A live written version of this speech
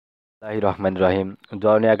রহমান রহিম।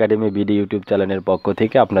 Johnny academy BD YouTube চ্যানেলের পক্ষ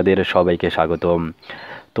থেকে আপনাদের সবাইকে স্বাগতম।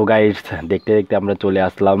 তো গাইস, দেখতে দেখতে আমরা চলে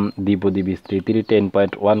আসলাম দ্বিপদী বিস্তৃতির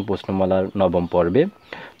 10.1 প্রশ্নমালার নবম পর্বে।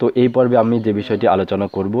 তো এই পর্বে আমি যে বিষয়টি আলোচনা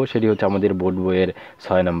করব সেটি হচ্ছে আমাদের বোর্ড বইয়ের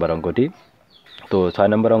 6 নম্বর অঙ্কটি। তো 6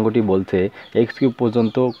 নম্বর অঙ্কটি বলছে এক্স কিউব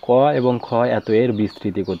পর্যন্ত ক এবং খ এত এর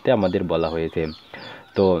বিস্তৃতি করতে আমাদের বলা হয়েছে।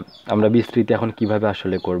 তো আমরা বিস্তৃতি এখন কিভাবে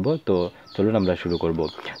আসলে করব, তো চলুন আমরা শুরু করব।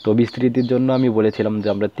 তো বিস্তৃতির জন্য আমি বলেছিলাম যে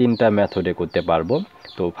আমরা তিনটা মেথডে করতে পারবো।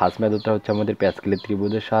 তো ফার্স্ট মেথডটা হচ্ছে আমাদের প্যাসকেলের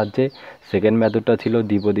ত্রিভুজের সাহায্যে, সেকেন্ড মেথডটা ছিল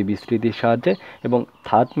দ্বিপদী বিস্তৃতির সাহায্যে, এবং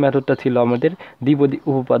থার্ড মেথডটা ছিল আমাদের দ্বিপদী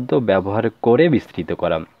উপপাদ্য ব্যবহার করে বিস্তৃত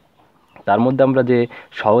করা। তার মধ্যে আমরা যে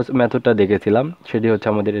সহজ মেথডটা দেখেছিলাম সেটি হচ্ছে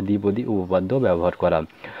আমাদের দ্বিপদী উপপাদ্য ব্যবহার করা।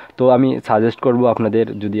 তো আমি সাজেস্ট করব আপনাদের,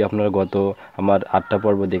 যদি আপনারা গত আমার 8টা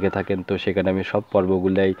পর্ব দেখে থাকেন, তো সেখানে আমি সব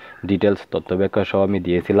পর্বগুলাই ডিটেলস তথ্য ব্যাখ্যা সহ আমি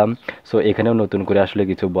দিয়েছিলাম। সো এখানেও নতুন করে আসলে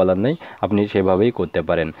কিছু বলার নেই, আপনি সেভাবেই করতে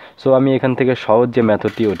পারেন। সো আমি এখান থেকে সহজ যে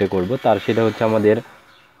মেথডটি ওটা করব, তার সেটা হচ্ছে আমাদের,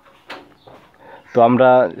 তো আমরা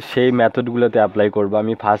সেই মেথডগুলোতে অ্যাপ্লাই করব।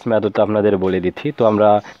 আমি ফার্স্ট মেথডটা আপনাদের বলে দিচ্ছি। তো আমরা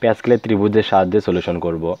প্যাসকেলের ত্রিভুজের সাহায্যে সলিউশন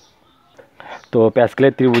করব। তো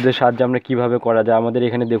প্যাসকেলের ত্রিভুজের সাহায্যে আমরা কিভাবে করা যায়, আমাদের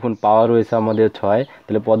এখানে দেখুন পাওয়ার রয়েছে আমাদের 6,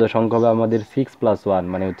 তাহলে পদ সংখ্যা হবে আমাদের 6 + 1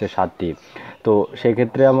 মানে হচ্ছে 7টি। তো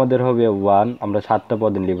সেক্ষেত্রে আমাদের হবে 1, আমরা 7টা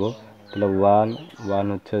পদ নিব, তাহলে 1 1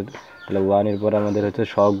 হচ্ছে, তাহলে 1 এর পর আমাদের হচ্ছে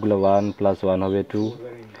সবগুলো 1 + 1 হবে 2,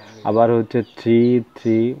 আবার হচ্ছে 3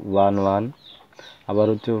 3 1 1, আবার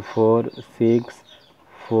হচ্ছে 4 6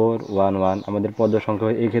 4 1 1, আমাদের পদ সংখ্যা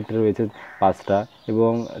এই ক্ষেত্রে রয়েছে 5টা,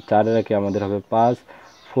 এবং 4 এর আমাদের হবে 5,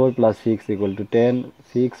 4 + 6 = 10,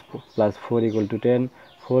 6 + 4 = 10,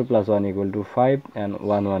 4 + 1 = 5 and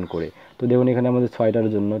 1 1 করে। তো দেখুন এখানে আমাদের 6টার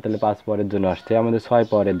জন্য, তাহলে 5 পাওয়ারের জন্য আসছে, আমাদের 6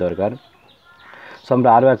 পাওয়ারের দরকার। সো আমরা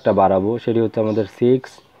আরও একটা বাড়াবো, সেটি হচ্ছে আমাদের 6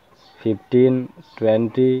 15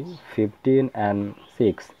 20 15 and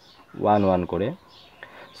 6 1 1 করে।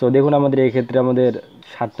 সো দেখুন আমাদের এই ক্ষেত্রে আমাদের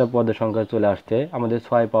 7টা পদের সংখ্যা চলে আসছে, আমাদের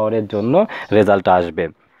 6 পাওয়ারের জন্য রেজাল্টটা আসবে।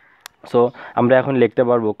 সো আমরা এখন লিখতে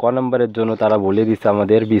পারবো ক নম্বরের জন্য তারা বলে দিচ্ছে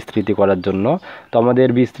আমাদের বিস্তৃতি করার জন্য। তো আমাদের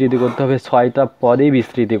বিস্তৃতি করতে হবে 6টা পদেই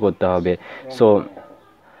বিস্তৃতি করতে হবে।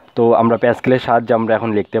 তো আমরা প্যাসকেলের সাহায্যে আমরা এখন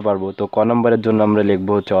লিখতে পারবো। তো ক নম্বরের জন্য আমরা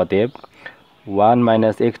লিখবো হচ্ছে অতএব 1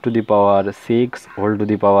 - x⁻6 ^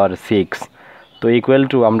 6। তো ইকুয়াল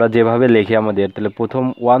টু আমরা যেভাবে লিখি আমাদের, তাহলে প্রথম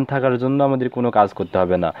 1 থাকার জন্য আমাদের কোনো কাজ করতে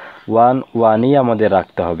হবে না, 1 1ই আমাদের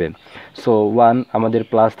রাখতে হবে। সো 1 আমাদের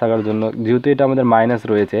প্লাস থাকার জন্য, যেহেতু এটা আমাদের মাইনাস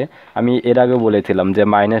রয়েছে, আমি এর আগে বলেছিলাম যে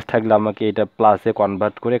মাইনাস থাকলে আমাকে এটা প্লাসে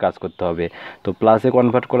কনভার্ট করে কাজ করতে হবে। তো প্লাসে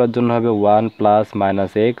কনভার্ট করার জন্য হবে 1 +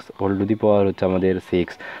 - x হচ্ছে আমাদের 6।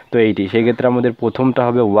 তো এইটি সেক্ষেত্রে আমাদের প্রথমটা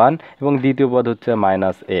হবে 1 এবং দ্বিতীয় পদ হচ্ছে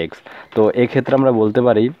 -x। তো এক্ষেত্রে আমরা বলতে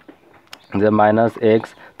পারি যে -x,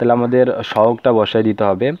 তাহলে আমাদের সহগটা বসায় দিতে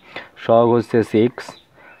হবে। সহগ হচ্ছে 6,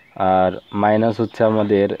 আর মাইনাস হচ্ছে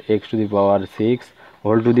আমাদের x⁻6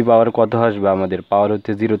 কত আসবে, আমাদের পাওয়ার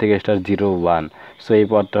হচ্ছে 0 থেকে স্টার 0 1। সো এই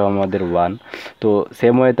পদটা আমাদের 1। তো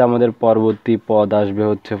সেম ওয়েতে আমাদের পরবর্তী পদ আসবে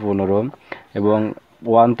হচ্ছে 15, এবং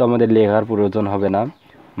 1 তো আমাদের লেখার প্রয়োজন হবে না,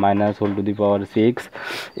 -6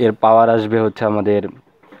 এর পাওয়ার আসবে হচ্ছে আমাদের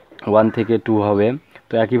 1 থেকে 2 হবে।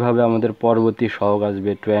 তো একইভাবে আমাদের পরবর্তী সহগ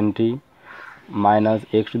আসবে 20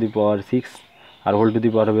 -x⁻6, আর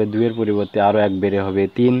হবে 2 এর পরিবর্তে আরও 1 বেড়ে হবে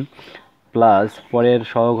 3, প্লাস পরের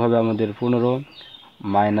সহগ হবে আমাদের 15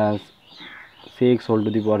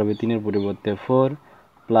 -6 হবে 3 এর পরিবর্তে 4,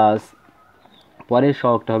 প্লাস পরের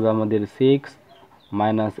সহগটা হবে আমাদের 6 -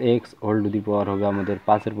 x হবে আমাদের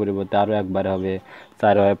 5 এর পরিবর্তে আরও একবারে হবে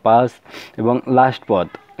 4 হয় 5, এবং লাস্ট পদ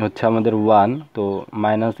হচ্ছে আমাদের 1। তো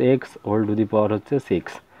 -x হচ্ছে 6।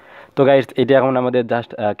 তো গাইস, এটা এখন আমাদের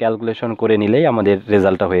জাস্ট ক্যালকুলেশন করে নিলেই আমাদের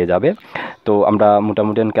রেজাল্টটা হয়ে যাবে। তো আমরা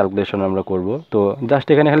মোটামুটি ক্যালকুলেশন আমরা করব। তো জাস্ট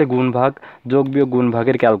এখানে খালি গুণ ভাগ, যোগ বিয়োগ গুণ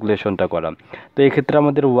ভাগের ক্যালকুলেশনটা করা। তো এই ক্ষেত্রে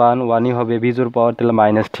আমাদের 1 1ই হবে, বিজোর পাওয়ার তাহলে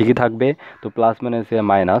মাইনাস ঠিকই থাকবে, তো প্লাস মাইনাসে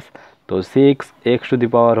মাইনাস। তো 6 x⁻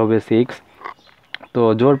 হবে 6, তো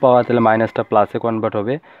জোর পাওয়ার তাহলে মাইনাসটা প্লাসে কনভার্ট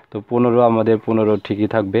হবে, তো 15 আমাদের 15 ঠিকই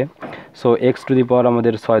থাকবে। সো x⁻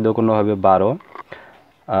 আমাদের 6 দোকানো হবে 12,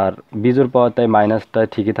 আর বিজোর পাওয়ার তাই মাইনাসটা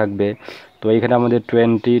ঠিকই থাকবে। তো এখানে আমাদের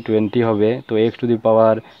 20 হবে, তো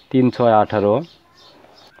x⁻3 6 18।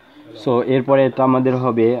 সো এরপরে এটা আমাদের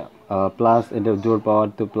হবে প্লাস, এটা জোর পাওয়ার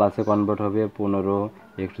তো প্লাসে কনভার্ট হবে 15,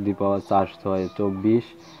 x⁻4 6 24,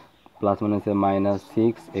 প্লাস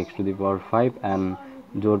 -6 x⁻5 অ্যান্ড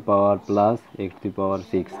জোর পাওয়ার প্লাস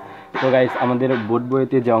x⁻6। তো গাইস আমাদের বোর্ড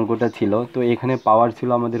বইতে যে অঙ্কটা ছিল, তো এখানে পাওয়ার ছিল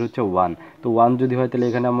আমাদের হচ্ছে 1। তো 1 যদি হয় তাহলে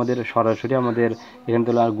এখানে আমাদের সরাসরি আমাদের এখানে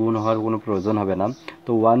তাহলে আর গুণ হওয়ার কোনো প্রয়োজন হবে না।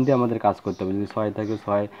 তো 1 দিয়ে আমাদের কাজ করতে হবে, যদি 6 থাকে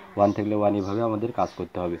 6, 1 থাকলে 1, এইভাবে আমাদের কাজ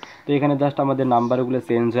করতে হবে। তো এখানে জাস্ট আমাদের নাম্বারগুলো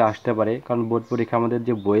চেঞ্জ হয়ে আসতে পারে, কারণ বোর্ড পরীক্ষা আমাদের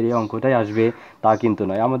যে বইয়ের অঙ্কটাই আসবে তা কিন্তু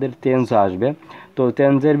নয়, আমাদের চেঞ্জ হয়ে আসবে। তো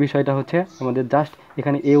চেঞ্জের বিষয়টা হচ্ছে আমাদের জাস্ট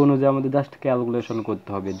এখানে এই অনুযায়ী আমাদের জাস্ট ক্যালকুলেশন করতে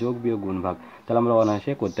হবে, যোগ বিয়োগ গুণ ভাগ, তাহলে আমরা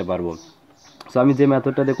অনায়াসে করতে পারবো। সো আমি যে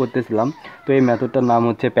মেথডটা দিয়ে করতেছিলাম, তো এই মেথডটার নাম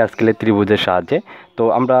হচ্ছে প্যাসকেলের ত্রিভুজের সাহায্যে। তো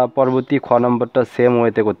আমরা পরবর্তী খ নম্বরটা সেম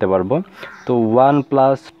ওয়েতে করতে পারবো। তো 1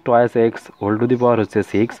 plus toys x whole to the পাওয়ার হচ্ছে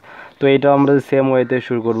 6। তো এটা আমরা সেম ওয়েতে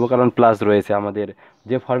শুরু করব, কারণ প্লাস রয়েছে আমাদের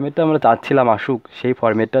যে ফর্মেটটা আমরা চাচ্ছিলাম আসুক, সেই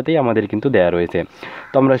ফর্মেটটাতেই আমাদের কিন্তু দেয়া রয়েছে।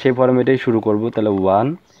 তো আমরা সেই ফর্মেটেই শুরু করব। তাহলে 1,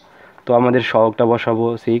 তো আমাদের সহগটা বসাবো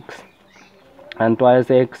 6 অ্যান্ড টয়েস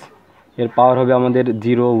এক্স, এর পাওয়ার হবে আমাদের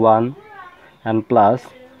 0, 1 অ্যান্ড প্লাস,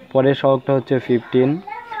 পরের সহগটা হচ্ছে 15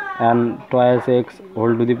 and toys x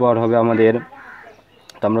whole to the পাওয়ার হবে আমাদের,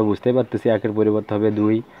 তো আমরা বুঝতেই পারতেছি একের পরিবর্তে হবে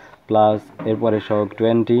 2 প্লাস এরপরের সহগ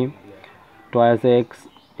 20 টয়েস এক্স,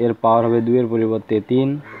 এর পাওয়ার হবে 2 এর পরিবর্তে 3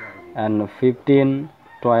 অ্যান্ড 15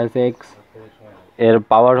 টয়েস এক্স, এর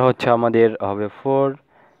পাওয়ার হচ্ছে আমাদের হবে 4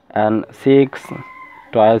 অ্যান্ড 6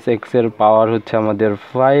 টয়েস এক্সের পাওয়ার হচ্ছে আমাদের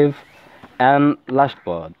 5 অ্যান্ড লাস্ট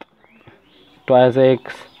পদ টয়েস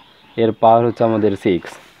এক্স, এর পাওয়ার হচ্ছে আমাদের 6।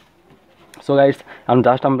 সো গাইস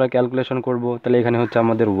আমরা ক্যালকুলেশন করব। তাহলে এখানে হচ্ছে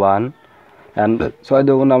আমাদের 1 অ্যান্ড 6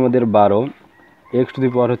 দুগুণ আমাদের 12, এক্স টু দি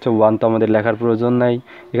পাওয়ার হচ্ছে 1, তো আমাদের লেখার প্রয়োজন নাই।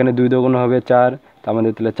 এখানে 2 দুগুণ হবে 4, তো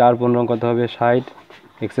আমাদের তাহলে 4 15 কত হবে 60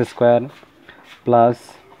 এক্স স্কোয়ার, প্লাস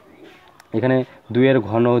এখানে 2 এর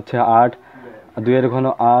ঘন হচ্ছে 8, 2 এর ঘন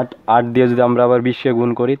 8, 8 দিয়ে যদি আমরা আবার 20 কে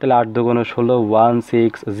গুণ করি তাহলে 8 দুগুণ 16,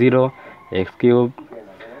 160 এক্স কিউব,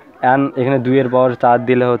 অ্যান্ড এখানে 2 এর পাওয়ার 4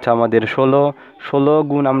 দিলে হচ্ছে আমাদের 16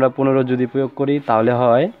 গুণ আমরা 15 যদি প্রয়োগ করি তাহলে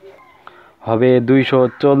হবে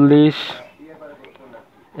 240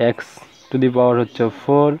 এক্স টু দি পাওয়ার হচ্ছে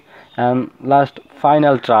 4 অ্যান্ড লাস্ট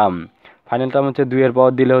ফাইনাল টার্ম হচ্ছে 2 এর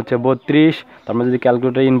পাওয়ার দিলে হচ্ছে 32। আমরা যদি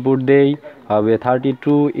ক্যালকুলেটর ইনপুট দেই হবে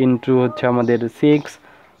 32 ইন্টু হচ্ছে আমাদের 6,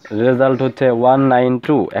 রেজাল্ট হচ্ছে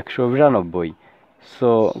 192। সো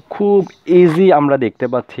খুব ইজি আমরা দেখতে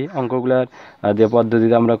পাচ্ছি অঙ্কগুলার যে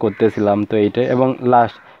পদ্ধতিতে আমরা করতেছিলাম, তো এইটা। এবং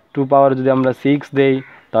লাস্ট 2 পাওয়ার যদি আমরা 6 দেই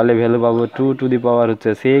তাহলে ভ্যালু পাবো 2 টু দি পাওয়ার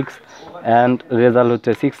হচ্ছে 6 অ্যান্ড রেজাল্ট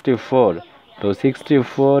হচ্ছে 64। তো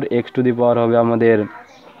 64 এক্স টু দি পাওয়ার হবে আমাদের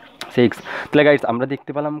 6। তাহলে গাইস আমরা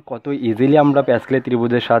দেখতে পেলাম কত ইজিলি আমরা প্যাসকেলের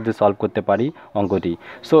ত্রিভুজের সাহায্যে সলভ করতে পারি অঙ্কটি।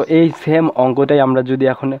 সো এই সেম অঙ্কটাই আমরা যদি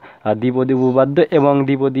এখন দ্বিপদী উপপাদ্য এবং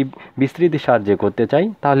দ্বিপদী বিস্তৃতির সাহায্যে করতে চাই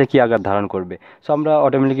তাহলে কি আকার ধারণ করবে। সো আমরা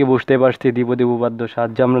অটোমেটিকলি বুঝতে পারছি দ্বিপদী উপপাদ্য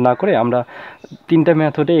সাহায্যে আমরা না করে আমরা 3টা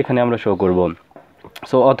মেথডে এখানে আমরা শো করব।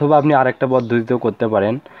 সো অথবা আপনি আরেকটা পদ্ধতিতেও করতে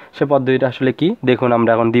পারেন, সে পদ্ধতিটা আসলে কি দেখুন, আমরা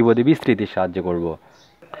এখন দ্বিপদী বিস্তৃতির সাহায্যে করব।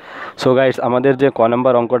 সো গাইস আমাদের যে ক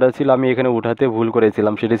নম্বর অঙ্কটা ছিল আমি এখানে উঠাতে ভুল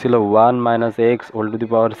করেছিলাম, সেটি ছিল 1 minus x whole to the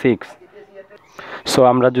power 6। So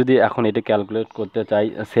আমরা যদি এখন এটা ক্যালকুলেট করতে চাই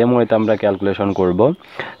সেম ওয়েতে আমরা ক্যালকুলেশন করব।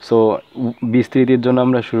 সো বিস্তৃতির জন্য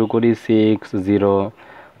আমরা শুরু করি 6 0,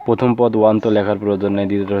 প্রথম পদ 1 তো লেখার প্রয়োজন নেই,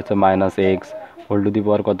 দ্বিতীয়টা হচ্ছে minus x whole to the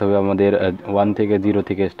পাওয়ার কত হবে আমাদের 1 থেকে 0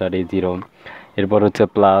 থেকে স্টার্ট এই 0, এরপর হচ্ছে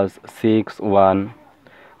প্লাস 6 1,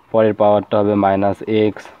 পরের পাওয়ারটা হবে minus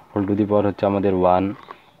x whole to the পাওয়ার হচ্ছে আমাদের 1,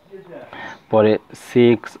 পরে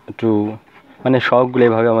 6 2, মানে সবগুলো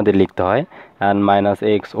এভাবে আমাদের লিখতে হয়, and minus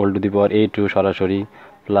x whole to the পাওয়ার এই 2 সরাসরি,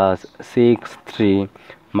 plus 6 3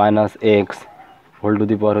 minus x whole to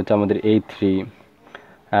the পাওয়ার হচ্ছে আমাদের এই 3,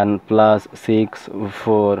 and plus 6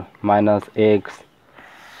 4 minus x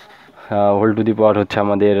whole to the পাওয়ার হচ্ছে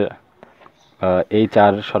আমাদের এই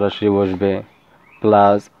 4 সরাসরি বসবে,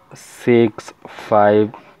 plus 6 5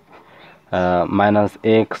 minus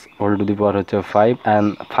x whole to the পাওয়ার হচ্ছে 5, অ্যান্ড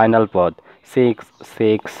ফাইনাল পদ 6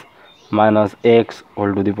 6 minus x whole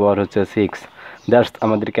to the পাওয়ার হচ্ছে 6। জাস্ট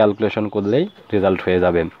আমাদের ক্যালকুলেশন করলেই রেজাল্ট হয়ে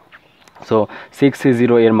যাবে। সো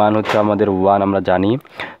 6 এর মান হচ্ছে আমাদের 1 আমরা জানি,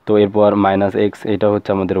 তো এরপর মাইনাস এক্স এটা হচ্ছে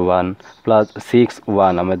আমাদের 1, প্লাস 6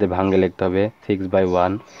 1 আমাদের ভাঙে লিখতে হবে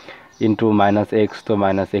 6/1 ইন্টু মাইনাস এক্স, তো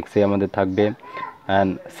মাইনাস এক্সে আমাদের থাকবে,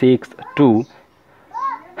 অ্যান্ড 6 2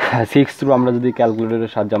 আমরা যদি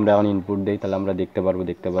ক্যালকুলেটরের সাহায্যে আমরা এখন ইনপুট দিই তাহলে আমরা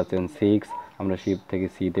দেখতে পাচ্ছেন 6, আমরা শিফট থেকে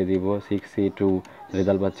সিতে দিব 6C2,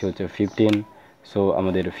 রেজাল্ট পাচ্ছি হচ্ছে 15। সো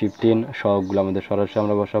আমাদের 15 সবগুলো আমাদের সরাসরি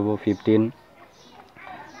আমরা বসাবো 15,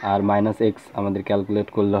 আর মাইনাস এক্স আমাদের ক্যালকুলেট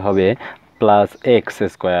করলে হবে প্লাস এক্স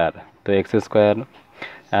স্কোয়ার, তো এক্স স্কোয়ার,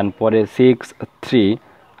 অ্যান্ড পরে 6 3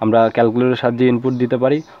 আমরা ক্যালকুলেটরের সাহায্যে ইনপুট দিতে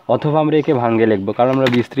পারি, অথবা আমরা একে ভাঙ্গে লিখবো, কারণ আমরা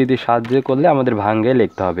বিস্তৃতির সাহায্যে করলে আমাদের ভাঙ্গে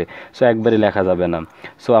লিখতে হবে, সো একবারে লেখা যাবে না।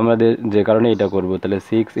 সো আমাদের যে কারণে এটা করব, তাহলে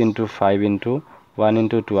 6 × 5 × 1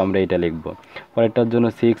 ইন্টু 2 আমরা এটা লিখব। পরেরটার জন্য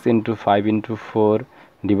 6 ইন্টু 5 ইন্টু 4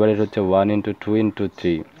 ডিভাইডেড হচ্ছে 1 into 2 into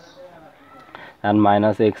 3 and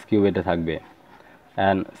minus x cube এটা থাকবে।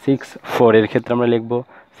 অ্যান্ড 6 4 এর ক্ষেত্রে আমরা লিখব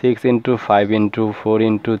 6 ইন্টু 5 ইন্টু 4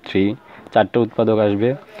 ইন্টু 3 চারটে উৎপাদক আসবে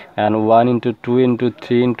and 1 into 2 into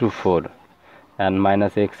 3 into 4 and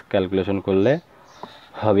minus x calculation করলে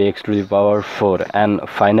হবে x to the power 4 and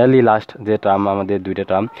finally last যে টার্ম আমাদের দুইটা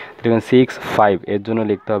টার্ম দেখুন 6 5 এর জন্য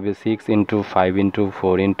লিখতে হবে 6 ইন্টু 5 ইন্টু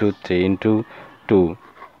 4 ইন্টু 3 ইন্টু 2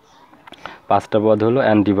 পাঁচটা পদ হলো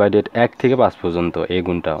অ্যান্ড ডিভাইডেড 1 থেকে 5 পর্যন্ত এই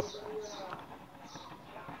গুণটাও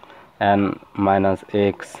and minus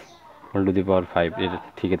x whole to the পাওয়ার 5 এর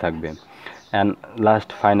ঠিকই থাকবে। অ্যান্ড লাস্ট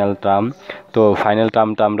ফাইনাল টার্ম, তো ফাইনাল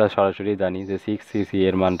টার্মটা আমরা সরাসরি জানি যে 6cc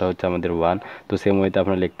এর মানটা হচ্ছে আমাদের 1, তো সেম ওয়েতে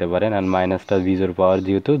আপনারা লিখতে পারেন। অ্যান্ড মাইনাসটা বিজোর পাওয়ার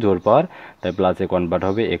যেহেতু জোর পাওয়ার তাই প্লাসে কনভার্ট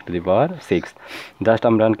হবে এক টু দি পাওয়ার 6। জাস্ট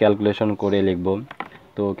আমরা ক্যালকুলেশন করে লিখব।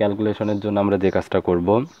 তো ক্যালকুলেশনের জন্য আমরা যে কাজটা করব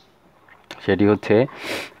সেটি হচ্ছে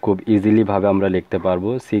খুব ইজিলিভাবে আমরা লিখতে পারবো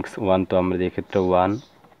 6 1, তো আমরা এক্ষেত্রে 1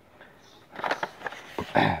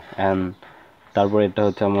 অ্যান্ড তারপর এটা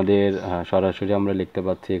হচ্ছে আমাদের সরাসরি আমরা লিখতে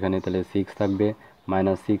পাচ্ছি এখানে, তাহলে 6 থাকবে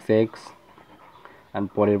মাইনাস 6x অ্যান্ড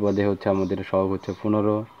পরের পদে হচ্ছে আমাদের সহগ হচ্ছে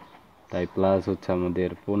 15, তাই প্লাস হচ্ছে আমাদের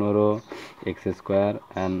 15x স্কোয়ার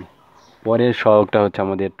অ্যান্ড পরের সহগটা হচ্ছে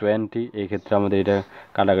আমাদের 20। এই ক্ষেত্রে আমাদের এটা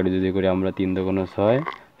কাটাকাটি যদি করি আমরা 3 দুগুণে 6,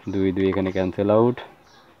 2 2 এখানে ক্যান্সেল আউট।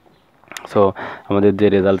 সো আমাদের যে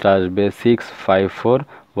রেজাল্টটা আসবে 6 5 4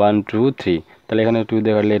 1 2 3, তাহলে এখানে 2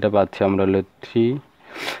 দিয়ে কাটলে এটা পাচ্ছি আমরা হলো 3।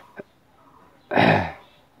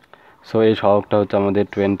 সো এই সহগটা হচ্ছে আমাদের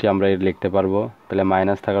 20 আমরা এটা লিখতে পারবো। তাহলে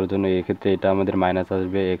মাইনাস থাকার জন্য এই ক্ষেত্রে এটা আমাদের মাইনাস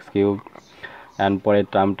আসবে এক্স কিউব অ্যান্ড পরের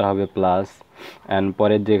টার্মটা হবে প্লাস অ্যান্ড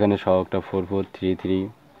পরের যে এখানে সহগটা 4 4 3 3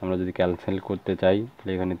 আমরা যদি ক্যান্সেল করতে চাই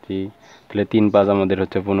তাহলে এখানে 3, তাহলে 3 5 আমাদের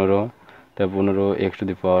হচ্ছে 15, তাই 15 x to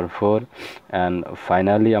the power 4 and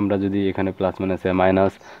finally আমরা যদি এখানে প্লাস মাইনাসে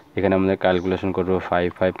মাইনাস এখানে আমাদের ক্যালকুলেশন করবো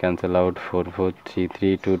 5 5 ক্যান্সেল আউট 4 4 3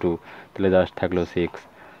 3 2 2, তাহলে জাস্ট থাকলো 6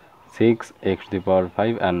 x to the power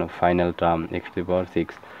 5 and final term x to the power 6।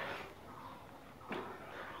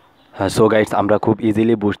 So guides আমরা খুব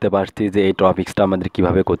ইজিলি বুঝতে পারছি যে এই টপিক্সটা আমাদের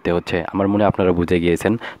কিভাবে করতে হচ্ছে, আমার মনে হয় আপনারা বুঝে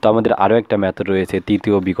গিয়েছেন। তো আমাদের আরও একটা মেথড রয়েছে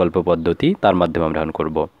তৃতীয় বিকল্প পদ্ধতি, তার মাধ্যমে আমরা এখন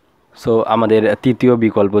করব। সো আমাদের তৃতীয়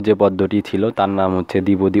বিকল্প যে পদ্ধতি ছিল তার নাম হচ্ছে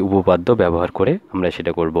দ্বিপদী উপপাদ্য ব্যবহার করে আমরা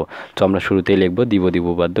সেটা করব। তো আমরা শুরুতেই লিখব দ্বিপদী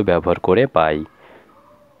উপপাদ্য ব্যবহার করে পাই।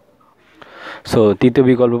 সো তৃতীয়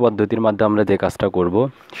বিকল্প পদ্ধতির মাধ্যমে আমরা যে কাজটা করব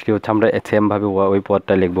সেটি হচ্ছে আমরা সেমভাবে ওই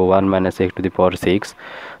পদটা লিখব 1 মাইনাস এক্স টু দি পাওয়ার 6।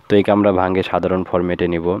 তো একে আমরা ভাঙে সাধারণ ফরম্যাটে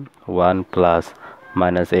নিব 1 plus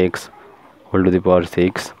minus x whole to the power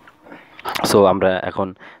 6। So আমরা এখন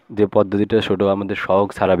যে পদ্ধতিটা ছোটো আমাদের সহগ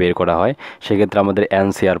ছাড়া বের করা হয় সেক্ষেত্রে আমাদের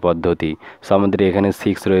এনসিআর পদ্ধতি। সো আমাদের এখানে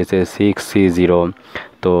 6 রয়েছে 6c0,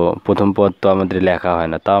 তো প্রথম পদ তো আমাদের লেখা হয়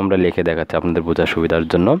না, তাও আমরা লিখে দেখাচ্ছি আপনাদের বোঝার সুবিধার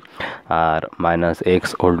জন্য। আর minus x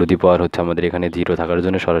whole to the পাওয়ার হচ্ছে আমাদের এখানে 0 থাকার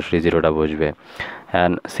জন্য সরাসরি 0টা বসবে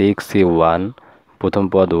অ্যান্ড 6c1 প্রথম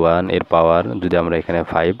পদ 1 এর পাওয়ার যদি আমরা এখানে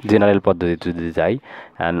 5 জেনারেল পদ্ধতিতে যদি যাই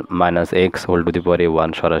and minus x whole to the পাওয়ার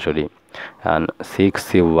 1 সরাসরি and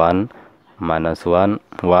 6c1 minus 1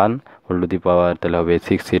 1 whole to the পাওয়ার তাহলে হবে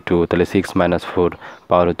 6c2, তাহলে 6 মাইনাস 4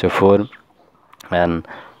 পাওয়ার হচ্ছে 4 and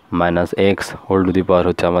minus x whole to the পাওয়ার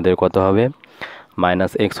হচ্ছে আমাদের কত হবে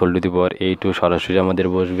minus x whole to the পাওয়ার 2 সরাসরি আমাদের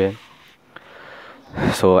বসবে।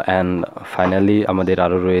 সো অ্যান্ড ফাইনালি আমাদের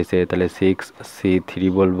আরও রয়েছে তাহলে 6c3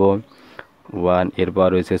 বলবো 1 এর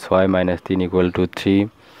পাওয়ার রয়েছে 6 minus 3 equal to 3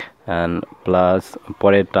 and plus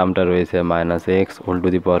পরের টার্মটা রয়েছে minus x whole to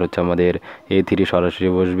the পাওয়ার হচ্ছে আমাদের 3 সরাসরি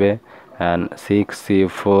বসবে অ্যান্ড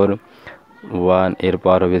 6c4 1 এর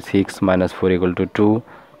পাওয়ার হবে 6 minus 4 equal to 2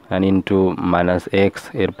 and into minus x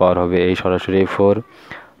এর পাওয়ার হবে সরাসরি 4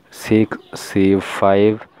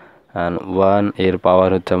 6c5 অ্যান্ড 1 এর পাওয়ার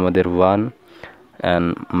হচ্ছে আমাদের 1 অ্যান্ড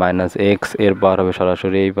মাইনাস এক্স এর পাওয়ার হবে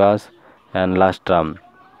সরাসরি 5 অ্যান্ড লাস্ট টার্ম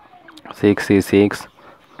 6c6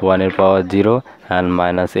 1 এর পাওয়ার 0 অ্যান্ড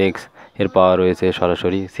মাইনাস এক্স এর পাওয়ার রয়েছে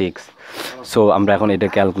সরাসরি 6। সো আমরা এখন এটা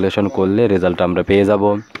ক্যালকুলেশন করলে রেজাল্টটা আমরা পেয়ে যাব।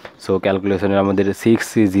 সো ক্যালকুলেশনের আমাদের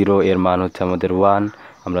 6c0 এর মান হচ্ছে আমাদের 1,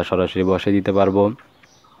 আমরা সরাসরি বসে দিতে পারবো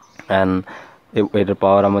অ্যান্ড এটার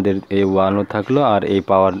পাওয়ার আমাদের এই 1ও থাকলো আর এই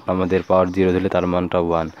পাওয়ার আমাদের পাওয়ার 0 দিলে তার মানটা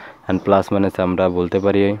 1 অ্যান্ড প্লাস মানে আমরা বলতে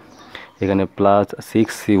পারি এখানে প্লাস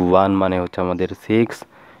 6c1 মানে হচ্ছে আমাদের 6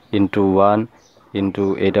 ইন্টু 1 ইন্টু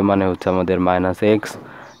এটা মানে হচ্ছে আমাদের মাইনাস এক্স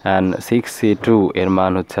অ্যান্ড 6c2 এর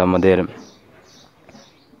মান হচ্ছে আমাদের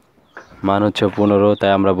 15,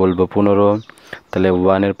 তাই আমরা বলবো 15। তাহলে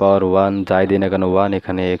 1 এর পাওয়ার 1 যাই দিন এখানে 1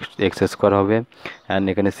 এখানে এক্স স্কোয়ার হবে অ্যান্ড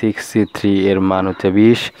এখানে 6c3 এর মান হচ্ছে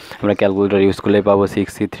 20, আমরা ক্যালকুলেটর ইউজ করলে পাবো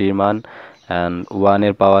 6c3 এর মান অ্যান্ড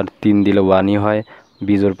 1-এর পাওয়ার 3 দিলে 1ই হয়,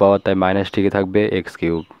 বিজোড় পাওয়ার তাই মাইনাস ঠিকই থাকবে x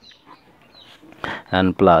cube and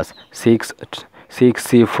plus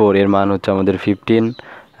 6c4 এর মান হচ্ছে আমাদের 15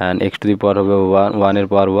 অ্যান্ড এক্স টু দি পাওয়ার হবে 1-এর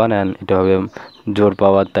পাওয়ার 1 অ্যান্ড এটা হবে জোর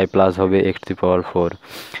পাওয়ার তাই প্লাস হবে x to the power 4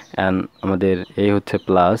 and আমাদের এই হচ্ছে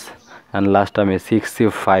প্লাস অ্যান্ড লাস্ট টাইমে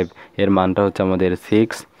 6c5 এর মানটা হচ্ছে আমাদের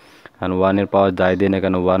 6 অ্যান্ড 1-এর পাওয়ার যাই দিন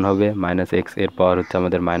এখানে 1 হবে মাইনাস এক্স এর পাওয়ার হচ্ছে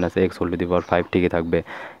আমাদের minus x whole to the পাওয়ার 5 ঠিকই থাকবে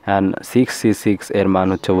অ্যান্ড 6c6 এর মান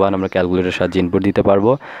হচ্ছে 1 আমরা ক্যালকুলেটরের সাহায্যে ইনপুট দিতে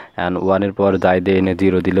পারবো অ্যান্ড 1-এর পাওয়ার যাই দিয়ে এনে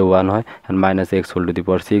 0 দিলে 1 হয় and minus x whole to the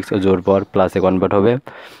পাওয়ার 6 জোর পাওয়ার প্লাসে কনভার্ট হবে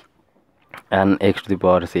and x to the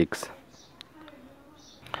power 6।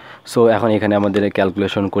 So এখন এখানে আমাদের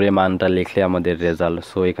ক্যালকুলেশন করে মানটা লিখলে আমাদের রেজাল্ট,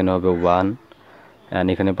 সো এখানে হবে 1 অ্যান্ড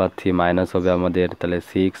এখানে পাচ্ছি মাইনাস হবে আমাদের তাহলে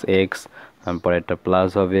 6x পরেরটা প্লাস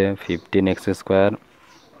হবে 15x²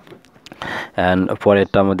 অ্যান্ড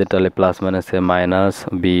পরেরটা আমাদের তাহলে প্লাস মাইনাসে মাইনাস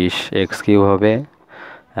 20x³ হবে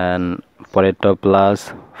অ্যান্ড পরেরটা plus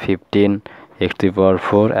 15x⁴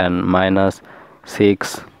 and minus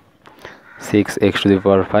 6x⁵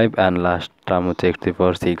 and last term হচ্ছে x⁴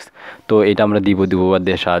 তো এটা আমরা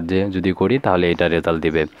দ্বিপদীর সাহায্যে যদি করি তাহলে এটা রেজাল্ট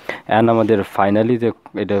দিবে অ্যান্ড আমাদের ফাইনালি যে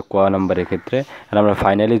এটা ক নাম্বারের ক্ষেত্রে আমরা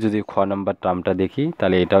ফাইনালি যদি খ নাম্বার টার্মটা দেখি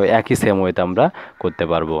তাহলে এটাও একই সেম ওয়েতে আমরা করতে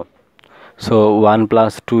পারবো। সো 1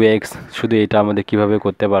 + 2x শুধু এটা আমাদের কিভাবে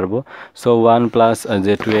করতে পারবো, সো 1 +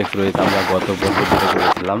 যে 2x রয়েছে আমরা গত পর্বে যেটা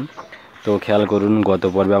করেছিলাম, তো খেয়াল করুন গত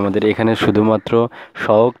পর্বে আমাদের এখানে শুধুমাত্র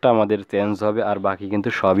সহগটা আমাদের চেঞ্জ হবে আর বাকি কিন্তু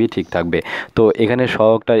সবই ঠিক থাকবে। তো এখানে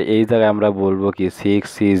সহগটা এই জায়গায় আমরা বলবো কি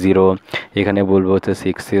 6c0, এখানে বলবো হচ্ছে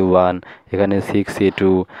 6c1, এখানে 6c2,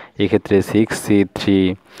 এক্ষেত্রে 6c3,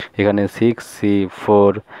 এখানে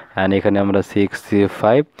 6c4 অ্যান্ড এখানে আমরা 6c5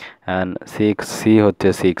 অ্যান্ড 6c হচ্ছে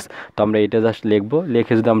 6। তো আমরা এটা জাস্ট লিখবো,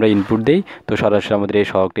 লিখে যদি আমরা ইনপুট দিই তো সরাসরি আমাদের এই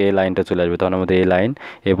সহগটা এই লাইনটা চলে আসবে, তখন আমাদের এই লাইন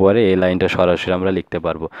এরপরে এই লাইনটা সরাসরি আমরা লিখতে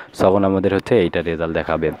পারবো, তখন আমাদের হচ্ছে এইটা রেজাল্ট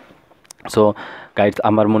দেখাবে। সো গাইডস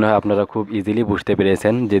আমার মনে হয় আপনারা খুব ইজিলি বুঝতে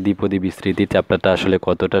পেরেছেন যে দ্বিপদী বিস্তৃতি চ্যাপ্টারটা আসলে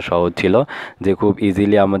কতটা সহজ ছিল, যে খুব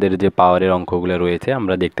ইজিলি আমাদের যে পাওয়ারের অঙ্কগুলো রয়েছে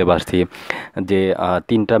আমরা দেখতে পাচ্ছি যে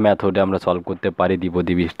 3টা মেথডে আমরা সলভ করতে পারি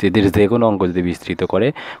দ্বিপদী বিস্তৃতির যে কোনো অঙ্ক যদি বিস্তৃত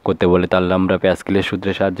করতে বলে তাহলে আমরা প্যাসকেলের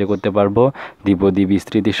সূত্রের সাহায্যে করতে পারবো, দ্বিপদী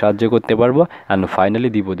বিস্তৃতির সাহায্যে করতে পারবো অ্যান্ড ফাইনালি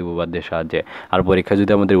দ্বিপদী উপপাদ্যের সাহায্যে। আর পরীক্ষা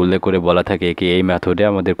যদি আমাদের উল্লেখ করে বলা থাকে কি এই মেথডে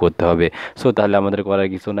আমাদের করতে হবে, সো তাহলে আমাদের করার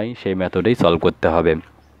কিছু নাই, সেই মেথডেই সলভ করতে হবে।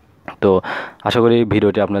 তো আশা করি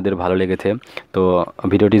ভিডিওটি আপনাদের ভালো লেগেছে। তো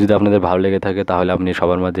ভিডিওটি যদি আপনাদের ভালো লেগে থাকে তাহলে আপনি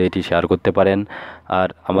সবার মাঝে এটি শেয়ার করতে পারেন, আর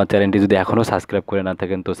আমার চ্যানেলটি যদি এখনও সাবস্ক্রাইব করে না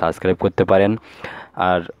থাকেন তো সাবস্ক্রাইব করতে পারেন,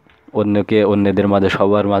 আর অন্যদের মাঝে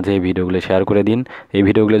সবার মাঝে এই ভিডিওগুলো শেয়ার করে দিন। এই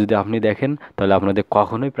ভিডিওগুলো যদি আপনি দেখেন তাহলে আপনাদের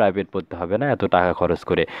কখনোই প্রাইভেট পড়তে হবে না এত টাকা খরচ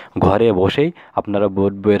করে, ঘরে বসেই আপনারা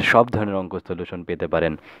বোর্ড বইয়ের সব ধরনের অঙ্ক সলিউশন পেতে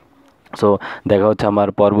পারেন। সো দেখা হচ্ছে আমার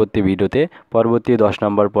পরবর্তী ভিডিওতে, পরবর্তী 10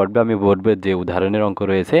 নম্বর পর্বে আমি বোর্ড বইয়ের যে উদাহরণের অঙ্ক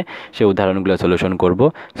রয়েছে সেই উদাহরণগুলো সলিউশন করব।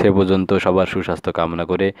 সে পর্যন্ত সবার সুস্বাস্থ্য কামনা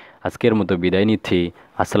করে আজকের মতো বিদায় নিচ্ছি।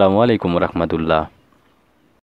 আসসালামু আলাইকুম রহমতুল্লাহ।